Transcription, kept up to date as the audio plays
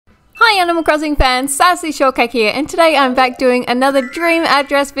Hi Animal Crossing fans, Sassy Shortcake here, and today I'm back doing another dream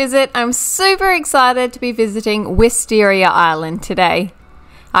address visit. I'm super excited to be visiting Wisteria Island today.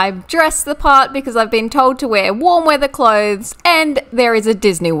 I've dressed the part because I've been told to wear warm weather clothes and there is a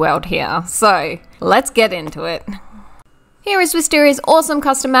Disney World here, so let's get into it. Here is Wisteria's awesome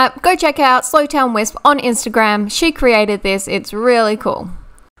custom map. Go check out Slowtown Wisp on Instagram. She created this, it's really cool.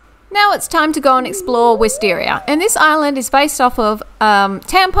 Now it's time to go and explore Wisteria, and this island is based off of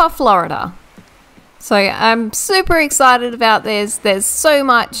Tampa, Florida. So I'm super excited about this. There's so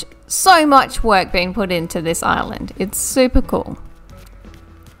much work being put into this island. It's super cool.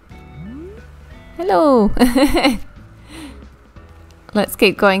 Hello. Let's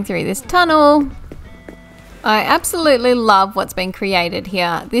keep going through this tunnel. I absolutely love what's been created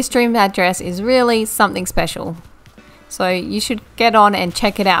here. This dream address is really something special. So you should get on and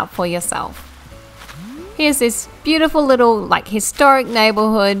check it out for yourself. Here's this beautiful little like historic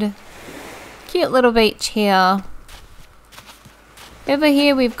neighborhood. Cute little beach here. Over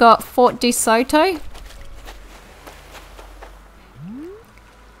here we've got Fort DeSoto.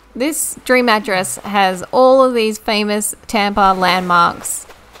 This dream address has all of these famous Tampa landmarks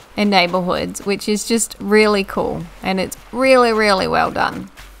and neighborhoods, which is just really cool. And it's really well done.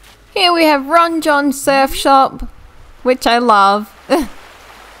 Here we have Ron John Surf Shop, which I love.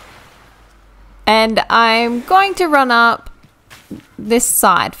 And I'm going to run up this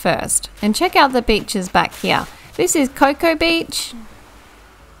side first and check out the beaches back here. This is Cocoa Beach.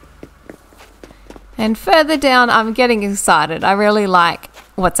 And further down, I'm getting excited. I really like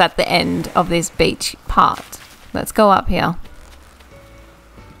what's at the end of this beach part. Let's go up here.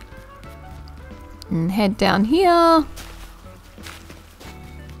 And head down here.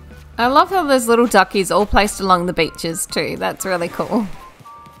 I love how there's little duckies all placed along the beaches too. That's really cool.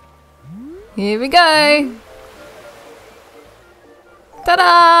 Here we go.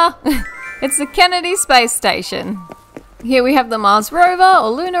 Ta-da! It's the Kennedy Space Station. Here we have the Mars rover or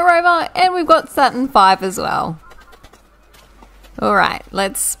Lunar rover, and we've got Saturn V as well. Alright,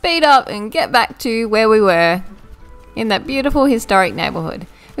 let's speed up and get back to where we were in that beautiful historic neighborhood.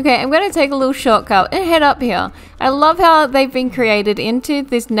 Okay, I'm going to take a little shortcut and head up here. I love how they've been created into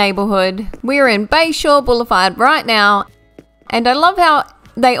this neighborhood. We're in Bayshore Boulevard right now. And I love how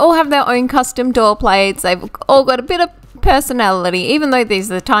they all have their own custom door plates. They've all got a bit of personality. Even though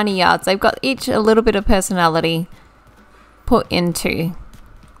these are tiny yards, they've got each a little bit of personality put into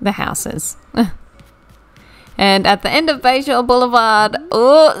the houses. And at the end of Bayshore Boulevard,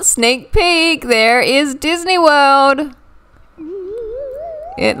 oh, sneak peek, there is Disney World.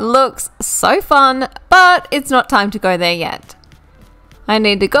 It looks so fun, but it's not time to go there yet. I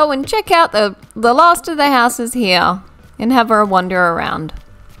need to go and check out the last of the houses here and have a wander around.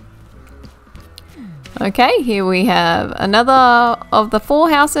 Okay, here we have another of the 4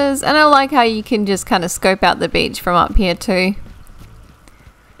 houses, and I like how you can just kind of scope out the beach from up here too.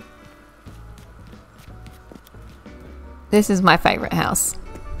 This is my favorite house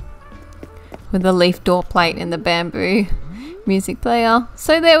with the leaf door plate and the bamboo music player.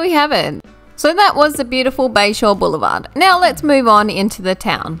 So there we have it. So that was the beautiful Bayshore Boulevard. Now let's move on into the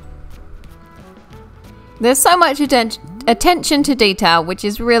town. There's so much attention to detail, which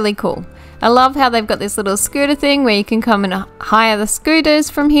is really cool. I love how they've got this little scooter thing where you can come and hire the scooters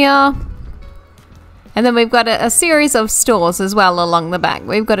from here. And then we've got a series of stores as well along the back.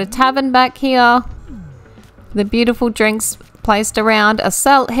 We've got a tavern back here. The beautiful drinks placed around, a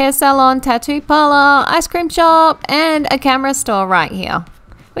hair salon, tattoo parlor, ice cream shop, and a camera store right here,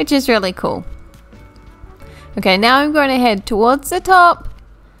 which is really cool. Okay, now I'm going to head towards the top.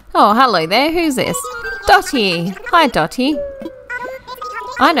 Oh, hello there. Who's this? Dottie. Hi, Dottie.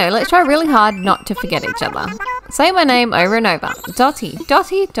 I know, let's try really hard not to forget each other. Say my name over and over. Dottie,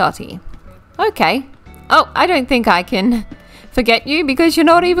 Dottie, Dottie. Okay. Oh, I don't think I can forget you because you're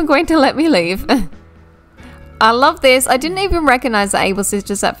not even going to let me leave. I love this. I didn't even recognize the Able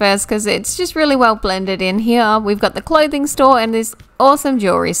Sisters at first because it's just really well blended in here. We've got the clothing store and this awesome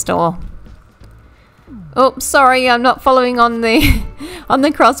jewelry store. Oops, sorry, I'm not following on the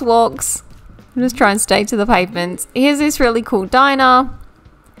crosswalks. I'm just trying to stay to the pavements. Here's this really cool diner.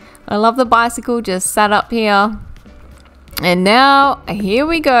 I love the bicycle just sat up here. And now, here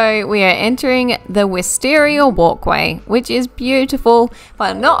we go. We are entering the Wisteria Walkway, which is beautiful.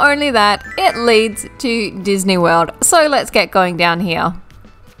 But not only that, it leads to Disney World. So let's get going down here.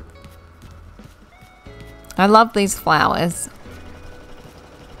 I love these flowers.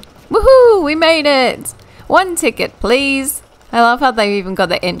 Woohoo! We made it! 1 ticket, please. I love how they've even got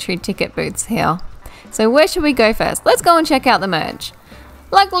the entry ticket booths here. So where should we go first? Let's go and check out the merch.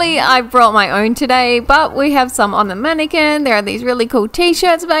 Luckily, I brought my own today, but we have some on the mannequin. There are these really cool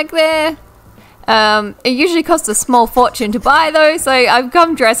t-shirts back there. It usually costs a small fortune to buy those, so I've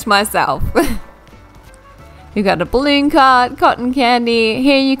come dressed myself. You've got a balloon cart, cotton candy.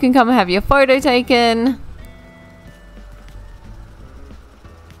 Here you can come and have your photo taken.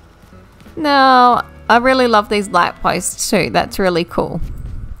 Now, I really love these light posts too. That's really cool.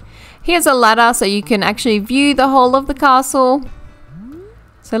 Here's a ladder so you can actually view the whole of the castle.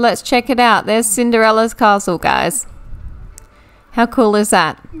 So let's check it out. There's Cinderella's castle, guys. How cool is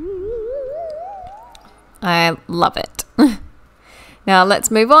that? I love it. Now let's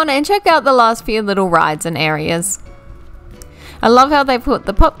move on and check out the last few little rides and areas. I love how they put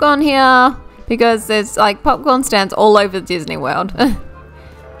the popcorn here because there's like popcorn stands all over Disney World.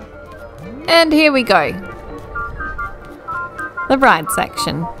 And here we go. The ride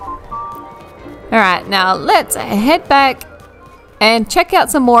section. Alright, now let's head back and check out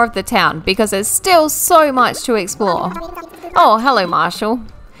some more of the town because there's still so much to explore. Oh, hello Marshall.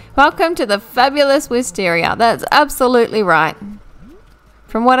 Welcome to the fabulous Wisteria. That's absolutely right.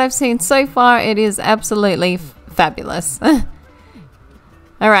 From what I've seen so far, it is absolutely fabulous.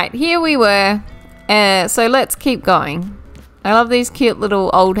 Alright, here we were. So let's keep going. I love these cute little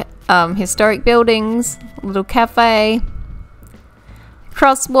old historic buildings. Little cafe.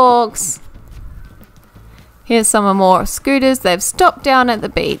 Crosswalks. Here's some more scooters. They've stopped down at the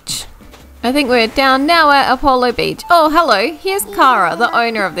beach. I think we're down now at Apollo Beach. Oh, hello. Here's Kara, the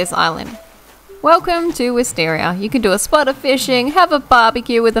owner of this island. Welcome to Wisteria. You can do a spot of fishing, have a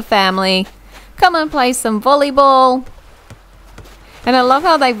barbecue with the family, come and play some volleyball. And I love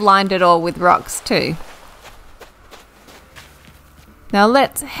how they've lined it all with rocks too. Now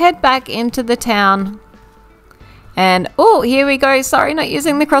let's head back into the town. And oh, here we go. Sorry, not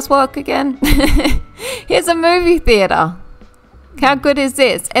using the crosswalk again. Here's a movie theater. How good is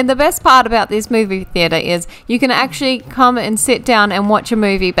this? And the best part about this movie theater is you can actually come and sit down and watch a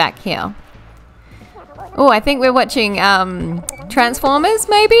movie back here. Oh, I think we're watching Transformers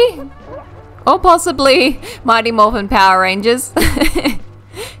maybe? Or possibly Mighty Morphin Power Rangers.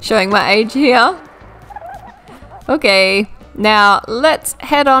 Showing my age here. Okay, now let's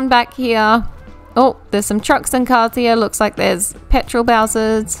head on back here. Oh, there's some trucks and cars here. Looks like there's petrol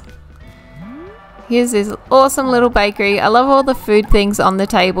bowsers. Here's this awesome little bakery. I love all the food things on the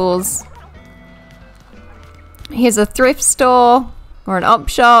tables. Here's a thrift store or an op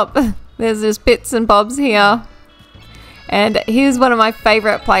shop. There's just bits and bobs here. And here's one of my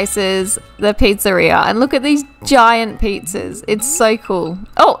favorite places, the pizzeria. And look at these giant pizzas. It's so cool.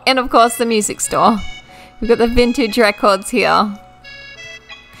 Oh, and of course the music store. We've got the vintage records here.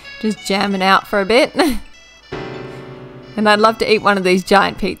 Just jamming out for a bit. And I'd love to eat one of these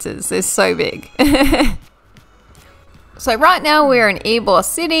giant pizzas. They're so big. So right now we're in Ybor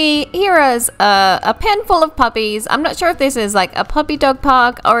City. Here is a pen full of puppies. I'm not sure if this is like a puppy dog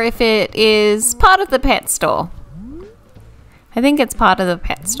park or if it is part of the pet store. I think it's part of the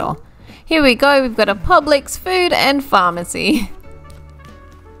pet store. Here we go. We've got a Publix food and pharmacy.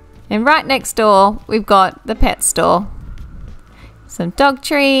 And right next door we've got the pet store. Some dog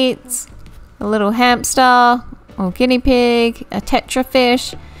treats, a little hamster or guinea pig, a tetra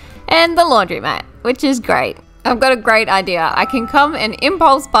fish, and the laundromat, which is great. I've got a great idea. I can come and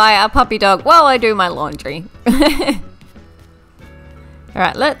impulse buy a puppy dog while I do my laundry.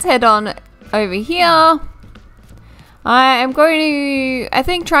 Alright, let's head on over here. I am going to, I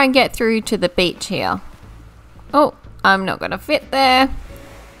think, try and get through to the beach here. Oh, I'm not going to fit there.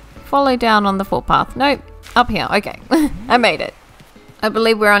 Follow down on the footpath. Nope, up here. Okay, I made it. I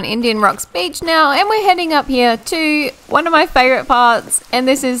believe we're on Indian Rocks Beach now, and we're heading up here to one of my favorite parts, and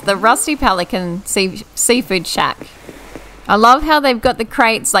this is the Rusty Pelican Seafood Shack. I love how they've got the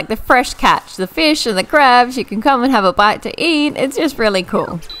crates, like the fresh catch, the fish and the crabs. You can come and have a bite to eat. It's just really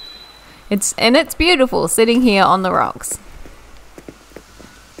cool. It's beautiful sitting here on the rocks.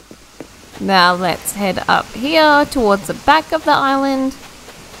 Now let's head up here towards the back of the island.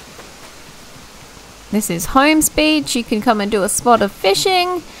 This is Holmes Beach. You can come and do a spot of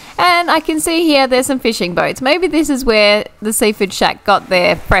fishing. And I can see here there's some fishing boats. Maybe this is where the Seafood Shack got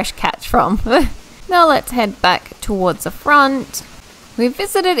their fresh catch from. Now let's head back towards the front. We've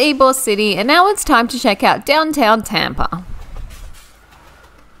visited Ybor City and now it's time to check out downtown Tampa.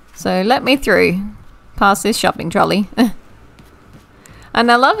 So let me through past this shopping trolley. And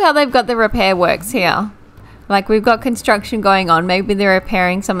I love how they've got the repair works here. Like we've got construction going on. Maybe they're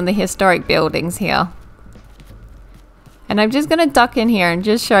repairing some of the historic buildings here. And I'm just going to duck in here and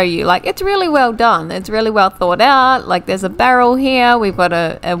just show you, like, it's really well done. It's really well thought out. Like, there's a barrel here. We've got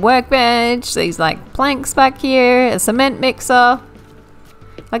a workbench. These, like, planks back here. A cement mixer.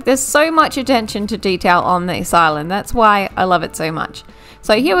 Like there's so much attention to detail on this island. That's why I love it so much.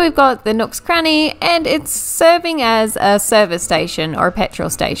 So here we've got the Nook's Cranny, and it's serving as a service station or a petrol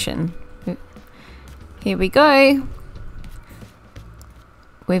station. Here we go.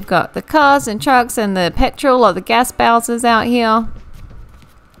 We've got the cars and trucks and the petrol or the gas bowsers out here.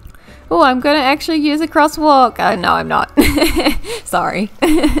 Oh, I'm going to actually use a crosswalk. Oh, no, I'm not. Sorry.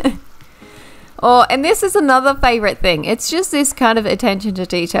 Oh, and this is another favorite thing. It's just this kind of attention to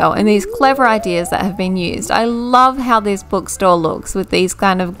detail and these clever ideas that have been used. I love how this bookstore looks with these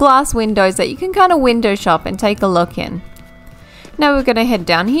kind of glass windows that you can kind of window shop and take a look in. Now we're going to head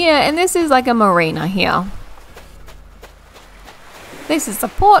down here, and this is like a marina here. This is the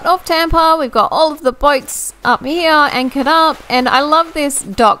port of Tampa. We've got all of the boats up here anchored up, and I love this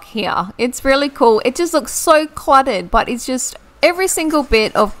dock here. It's really cool. It just looks so cluttered, but it's just every single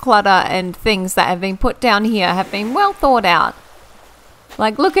bit of clutter and things that have been put down here have been well thought out.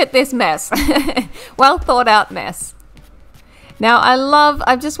 Like, look at this mess. Well thought out mess. Now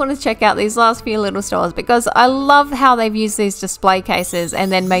I just want to check out these last few little stores because I love how they've used these display cases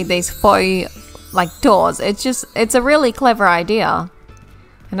and then made these faux like doors. It's a really clever idea.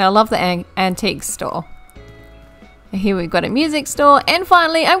 And I love the antique store. Here we've got a music store. And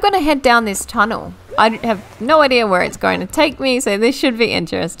finally, I'm going to head down this tunnel. I have no idea where it's going to take me, so this should be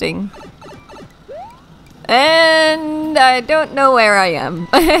interesting. And I don't know where I am.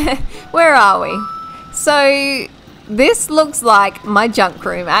 Where are we? So this looks like my junk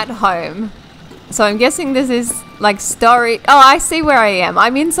room at home. So I'm guessing this is like storage. Oh, I see where I am.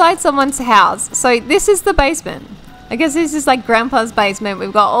 I'm inside someone's house. So this is the basement. I guess this is like Grandpa's basement.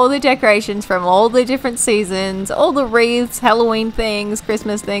 We've got all the decorations from all the different seasons, all the wreaths, Halloween things,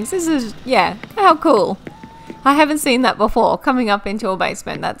 Christmas things. This is, yeah, how cool. I haven't seen that before, coming up into a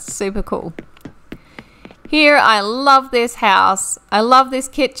basement. That's super cool. Here, I love this house. I love this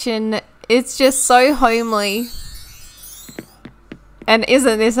kitchen. It's just so homely. And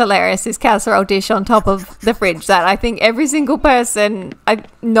isn't this hilarious, this casserole dish on top of the fridge that I think every single person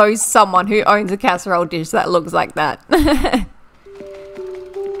knows someone who owns a casserole dish that looks like that.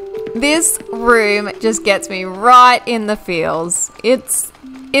 This room just gets me right in the feels. It's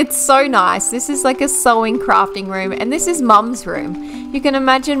so nice. This is like a sewing crafting room, and this is Mum's room. You can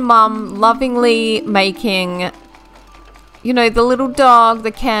imagine Mum lovingly making, you know, the little dog,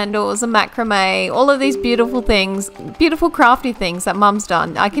 the candles, the macrame, all of these beautiful things, beautiful crafty things that Mum's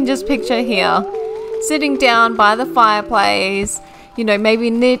done. I can just picture here, sitting down by the fireplace, you know, maybe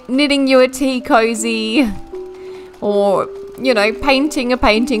knitting you a tea cozy, or, you know, painting a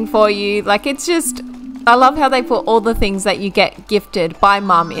painting for you. Like, it's just, I love how they put all the things that you get gifted by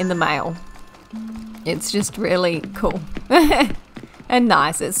Mum in the mail. It's just really cool. And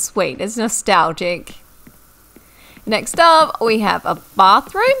nice, it's sweet, it's nostalgic. Next up, we have a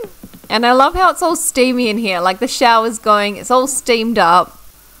bathroom, and I love how it's all steamy in here, like the shower's going, it's all steamed up.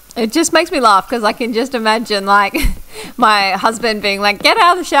 It just makes me laugh because I can just imagine like my husband being like, get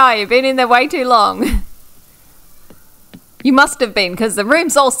out of the shower, you've been in there way too long. You must have been because the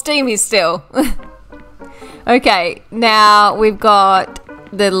room's all steamy still. Okay, now we've got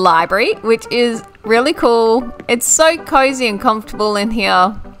the library, which is really cool. It's so cozy and comfortable in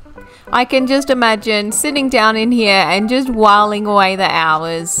here. I can just imagine sitting down in here and just whiling away the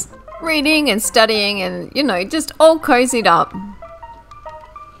hours, reading and studying and, you know, just all cozied up.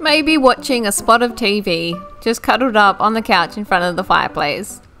 Maybe watching a spot of TV, just cuddled up on the couch in front of the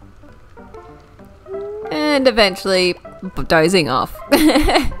fireplace. And eventually dozing off.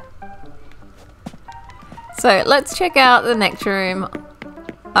 So let's check out the next room.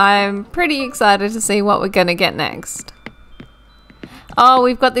 I'm pretty excited to see what we're going to get next. Oh,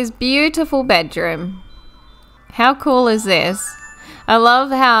 we've got this beautiful bedroom. How cool is this? I love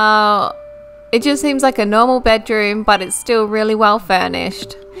how it just seems like a normal bedroom, but it's still really well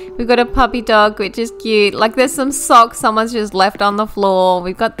furnished. We've got a puppy dog, which is cute. Like, there's some socks someone's just left on the floor.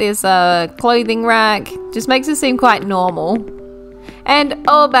 We've got this clothing rack. Just makes it seem quite normal. And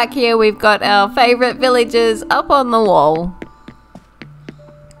oh, back here we've got our favorite villagers up on the wall.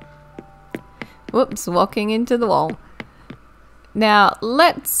 Whoops, walking into the wall. Now,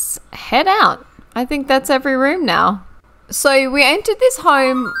 let's head out. I think that's every room now. So we entered this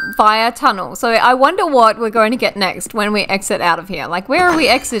home via tunnel. So I wonder what we're going to get next when we exit out of here. Like, where are we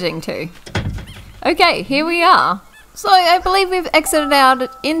exiting to? Okay, here we are. So I believe we've exited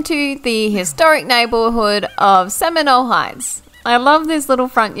out into the historic neighborhood of Seminole Heights. I love this little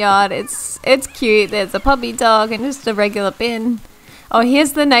front yard. It's cute. There's a puppy dog and just a regular bin. Oh,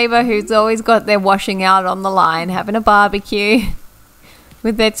 here's the neighbor who's always got their washing out on the line, having a barbecue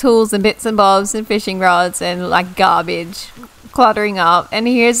with their tools and bits and bobs and fishing rods and like garbage. cluttering up. And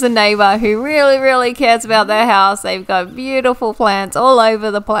here's the neighbor who really cares about their house. They've got beautiful plants all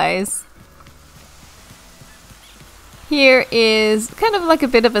over the place. Here is kind of like a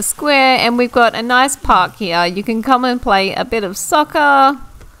bit of a square, and we've got a nice park here. You can come and play a bit of soccer.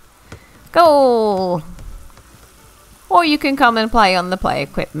 Goal! Or you can come and play on the play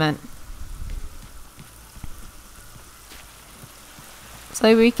equipment.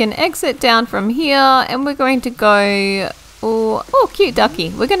 So we can exit down from here, and we're going to go... Oh, cute ducky.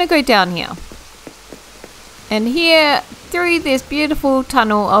 We're going to go down here. And here, through this beautiful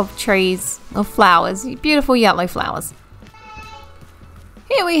tunnel of trees, of flowers, beautiful yellow flowers.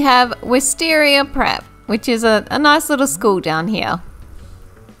 Here we have Wisteria Prep, which is a nice little school down here.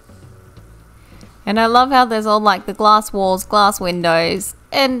 And I love how there's all like the glass walls, glass windows,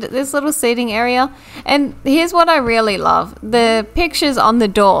 and this little seating area. And here's what I really love. The pictures on the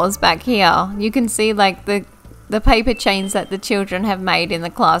doors back here. You can see like the paper chains that the children have made in the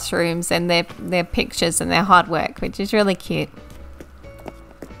classrooms, and their pictures and their hard work, which is really cute.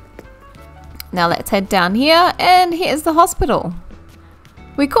 Now let's head down here, and here's the hospital.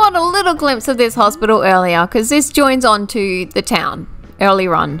 We caught a little glimpse of this hospital earlier because this joins onto the town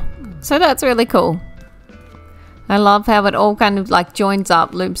earlier on. So that's really cool. I love how it all kind of like joins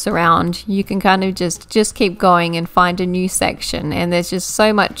up, loops around. You can kind of just keep going and find a new section, and there's just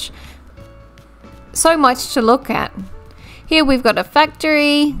so much to look at. Here we've got a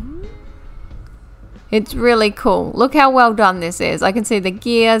factory. It's really cool. Look how well done this is. I can see the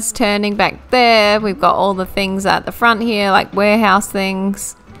gears turning back there. We've got all the things at the front here, like warehouse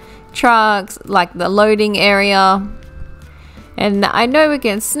things, trucks, like the loading area. And I know we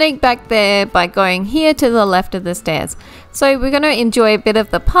can sneak back there by going here to the left of the stairs. So we're going to enjoy a bit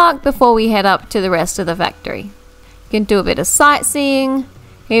of the park before we head up to the rest of the factory. You can do a bit of sightseeing.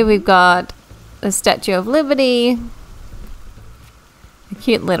 Here we've got the Statue of Liberty. A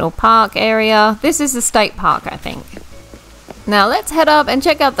cute little park area. This is the state park, I think. Now let's head up and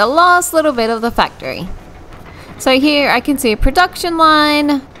check out the last little bit of the factory. So here I can see a production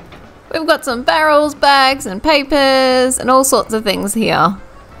line. We've got some barrels, bags, and papers, and all sorts of things here.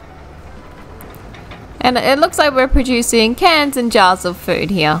 And it looks like we're producing cans and jars of food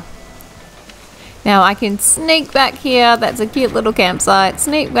here. Now I can sneak back here. That's a cute little campsite.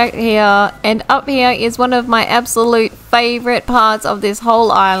 Sneak back here, and up here is one of my absolute favorite parts of this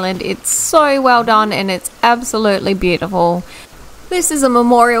whole island. It's so well done, and it's absolutely beautiful. This is a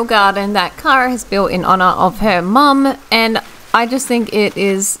memorial garden that Kara has built in honor of her mum, and I just think it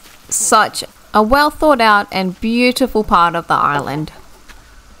is such a well thought out and beautiful part of the island.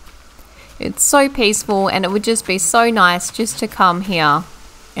 It's so peaceful, and it would just be so nice just to come here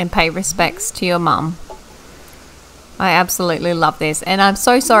and pay respects to your mum. I absolutely love this, and I'm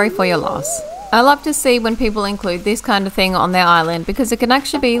so sorry for your loss. I love to see when people include this kind of thing on their island, because it can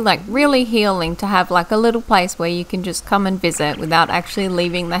actually be like really healing to have like a little place where you can just come and visit without actually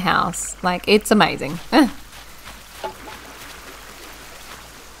leaving the house. Like, it's amazing.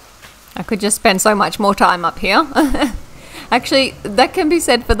 I could just spend so much more time up here. Actually, that can be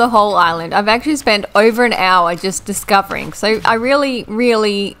said for the whole island. I've actually spent over an hour just discovering. So I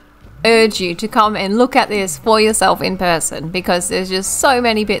really urge you to come and look at this for yourself in person, because there's just so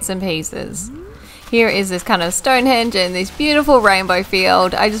many bits and pieces. Here is this kind of Stonehenge and this beautiful rainbow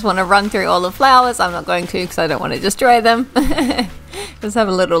field. I just want to run through all the flowers. I'm not going to because I don't want to destroy them. Just have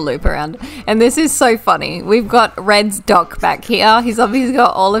a little loop around. And this is so funny. We've got Red's dock back here. He's obviously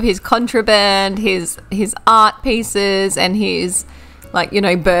got all of his contraband, his art pieces, and his, like, you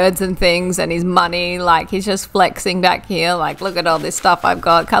know, birds and things, and his money. Like, he's just flexing back here. Like, look at all this stuff I've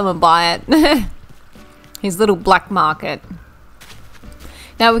got. Come and buy it. His little black market.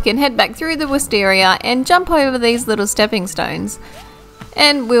 Now we can head back through the Wisteria and jump over these little stepping stones.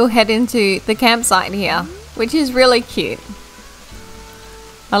 And we'll head into the campsite here, which is really cute.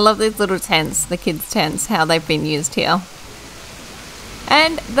 I love these little tents, the kids' tents, how they've been used here.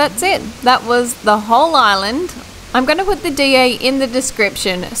 And that's it. That was the whole island. I'm going to put the DA in the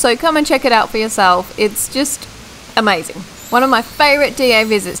description, so come and check it out for yourself. It's just amazing. One of my favorite DA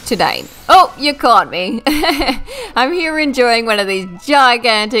visits to date. Oh, you caught me. I'm here enjoying one of these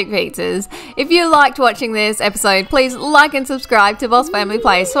gigantic pizzas. If you liked watching this episode, please like and subscribe to Boss Family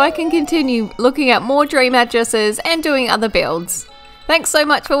Plays so I can continue looking at more dream addresses and doing other builds. Thanks so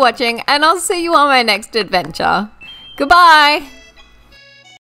much for watching, and I'll see you on my next adventure. Goodbye!